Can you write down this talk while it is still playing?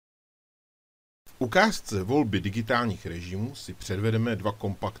ukázce volby digitálních režimů si předvedeme dva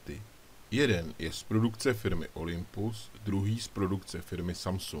kompakty. Jeden je z produkce firmy Olympus, druhý z produkce firmy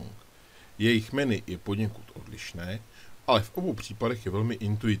Samsung. Jejich menu je poněkud odlišné, ale v obou případech je velmi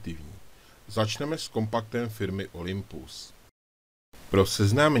intuitivní. Začneme s kompaktem firmy Olympus. Pro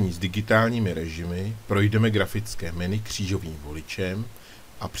seznámení s digitálními režimy projdeme grafické menu křížovým voličem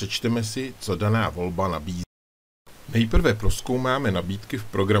a přečteme si, co daná volba nabízí. Nejprve prozkoumáme nabídky v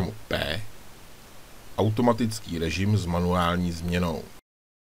programu P, automatický režim s manuální změnou.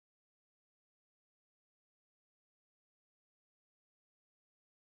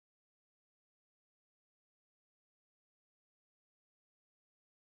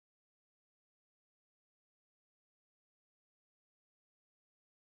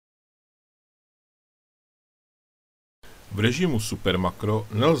 V režimu supermakro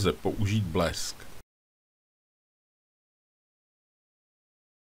nelze použít blesk.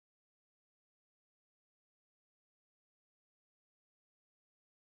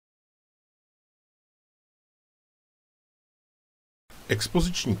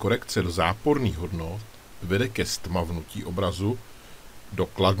 Expoziční korekce do záporných hodnot vede ke stmavnutí obrazu, do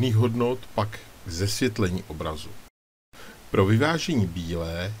kladných hodnot pak k zesvětlení obrazu. Pro vyvážení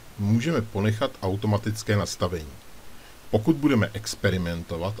bílé můžeme ponechat automatické nastavení. Pokud budeme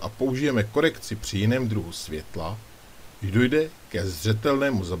experimentovat a použijeme korekci při jiném druhu světla, dojde ke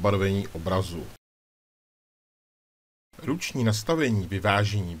zřetelnému zabarvení obrazu. Ruční nastavení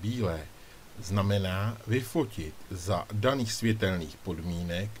vyvážení bílé znamená vyfotit za daných světelných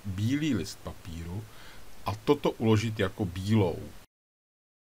podmínek bílý list papíru a toto uložit jako bílou.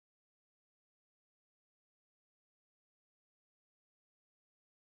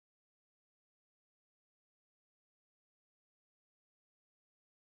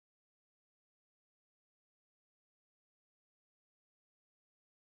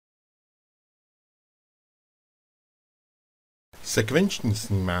 Sekvenční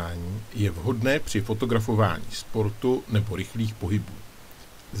snímání je vhodné při fotografování sportu nebo rychlých pohybů.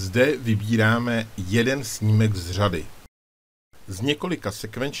 Zde vybíráme jeden snímek z řady. Z několika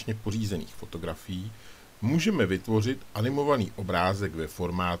sekvenčně pořízených fotografií můžeme vytvořit animovaný obrázek ve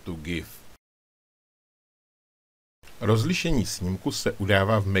formátu GIF. Rozlišení snímku se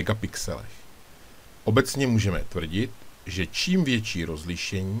udává v megapixelech. Obecně můžeme tvrdit, že čím větší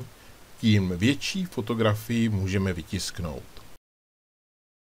rozlišení, tím větší fotografii můžeme vytisknout.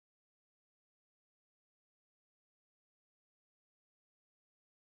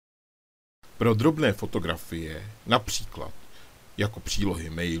 Pro drobné fotografie, například jako přílohy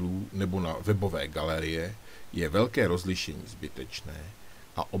mailů nebo na webové galerie, je velké rozlišení zbytečné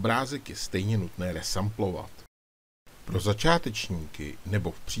a obrázek je stejně nutné resamplovat. Pro začátečníky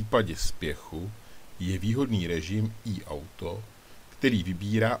nebo v případě spěchu je výhodný režim iAuto, který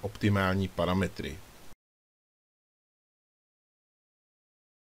vybírá optimální parametry.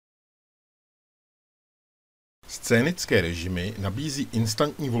 Scénické režimy nabízí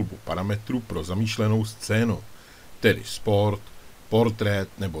instantní volbu parametrů pro zamýšlenou scénu, tedy sport,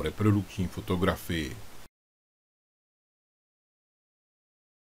 portrét nebo reprodukční fotografii.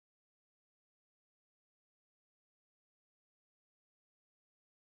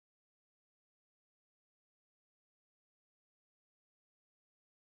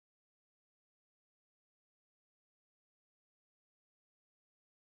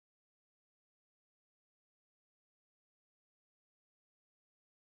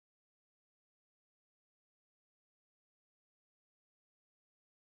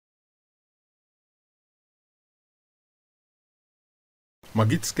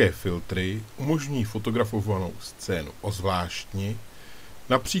 Magické filtry umožní fotografovanou scénu ozvláštnit,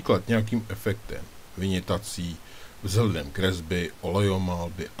 například nějakým efektem, vynětací, vzhledem kresby,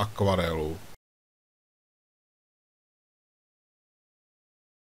 olejomalby, akvarelu.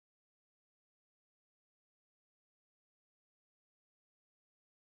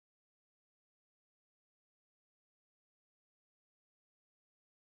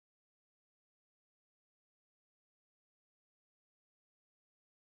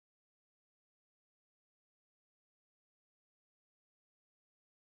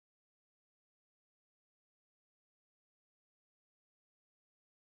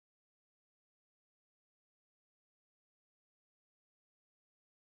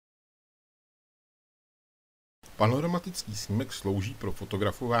 Panoramatický snímek slouží pro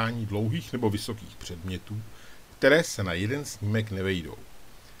fotografování dlouhých nebo vysokých předmětů, které se na jeden snímek nevejdou.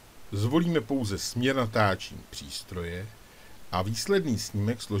 Zvolíme pouze směr natáčení přístroje a výsledný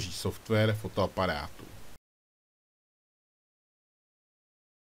snímek složí software fotoaparátu.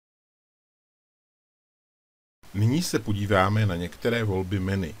 Nyní se podíváme na některé volby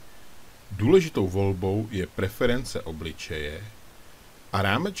menu. Důležitou volbou je preference obličeje a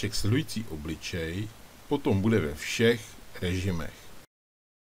rámeček sledující obličej potom bude ve všech režimech.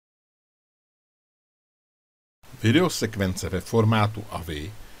 Videosekvence ve formátu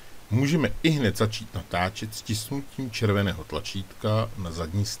AVI můžeme ihned začít natáčet stisknutím červeného tlačítka na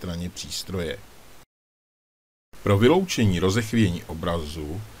zadní straně přístroje. Pro vyloučení rozechvění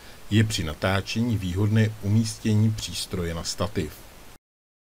obrazu je při natáčení výhodné umístění přístroje na stativ.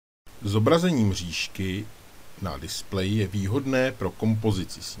 Zobrazení mřížky na displeji je výhodné pro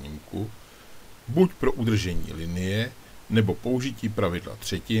kompozici snímku, buď pro udržení linie, nebo použití pravidla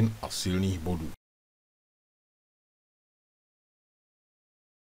třetin a silných bodů.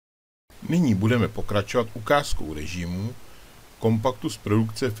 Nyní budeme pokračovat ukázkou režimu kompaktu z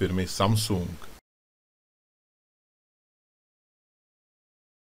produkce firmy Samsung.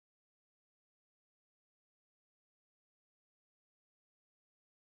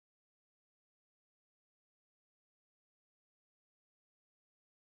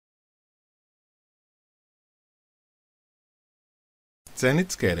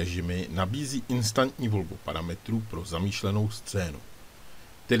 Scénické režimy nabízí instantní volbu parametrů pro zamýšlenou scénu.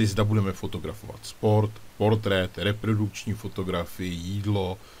 Tedy zda budeme fotografovat sport, portrét, reprodukční fotografii,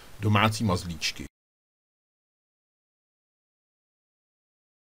 jídlo, domácí mazlíčky.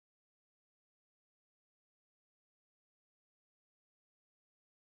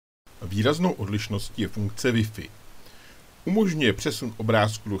 Výraznou odlišností je funkce Wi-Fi. Umožňuje přesun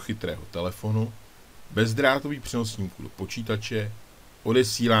obrázku do chytrého telefonu, bezdrátový přenos snímku do počítače,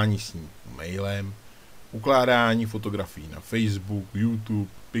 odesílání snímku mailem, ukládání fotografií na Facebook,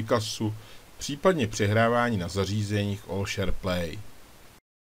 YouTube, Picasso, případně přehrávání na zařízeních All Share Play.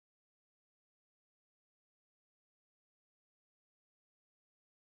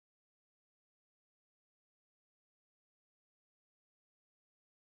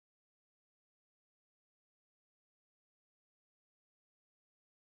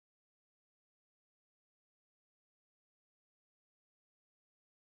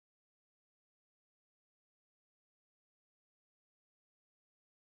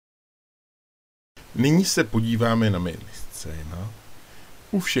 Nyní se podíváme na menu scéna.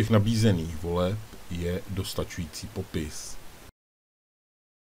 U všech nabízených voleb je dostačující popis.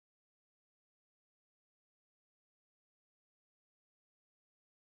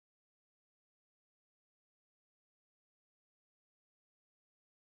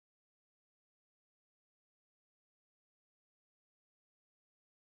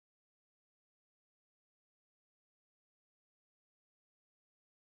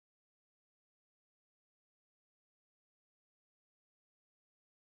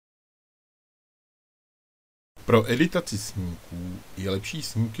 Pro editaci snímků je lepší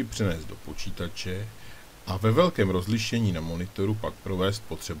snímky přenést do počítače a ve velkém rozlišení na monitoru pak provést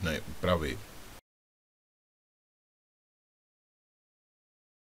potřebné úpravy.